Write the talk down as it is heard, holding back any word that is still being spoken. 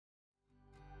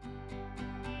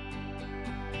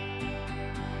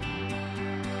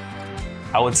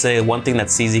I would say one thing that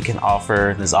CZ can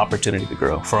offer is opportunity to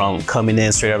grow. From coming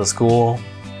in straight out of school,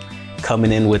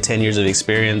 coming in with 10 years of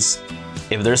experience,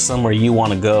 if there's somewhere you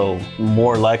want to go,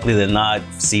 more likely than not,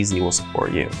 CZ will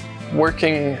support you.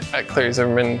 Working at Cleary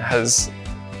Zimmermann has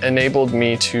enabled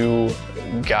me to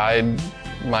guide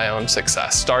my own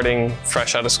success. Starting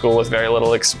fresh out of school with very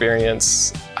little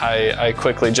experience, I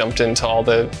quickly jumped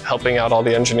into helping out all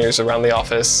the engineers around the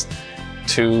office,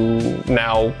 to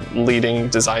now leading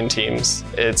design teams.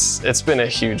 It's been a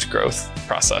huge growth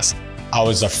process. I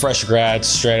was a fresh grad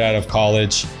straight out of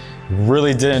college.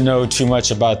 Really didn't know too much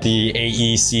about the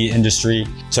AEC industry.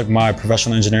 Took my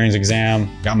professional engineering exam,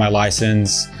 got my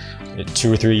license.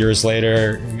 2 or 3 years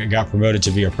later, I got promoted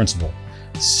to be a principal.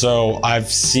 So I've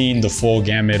seen the full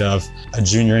gamut of a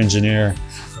junior engineer,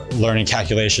 learning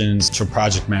calculations, to a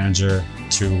project manager,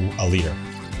 to a leader.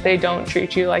 They don't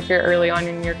treat you like you're early on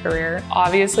in your career.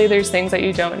 Obviously, there's things that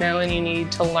you don't know and you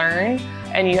need to learn,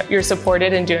 and you're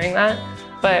supported in doing that.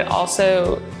 But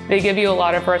also, they give you a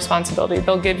lot of responsibility.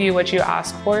 They'll give you what you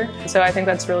ask for. So I think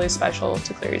that's really special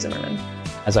to Cleary Zimmermann.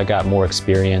 As I got more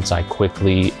experience, I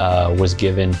quickly was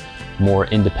given more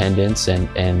independence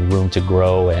and room to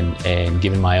grow and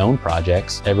given my own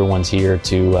projects. Everyone's here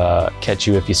to catch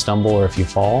you if you stumble or if you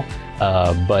fall,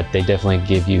 but they definitely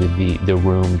give you the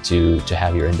room to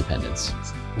have your independence.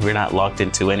 We're not locked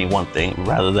into any one thing.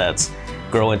 Rather, that's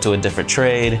grow into a different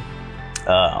trade,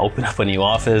 open up a new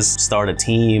office, start a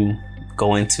team,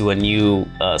 go into a new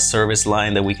service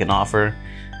line that we can offer.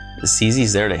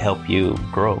 CZ's there to help you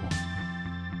grow.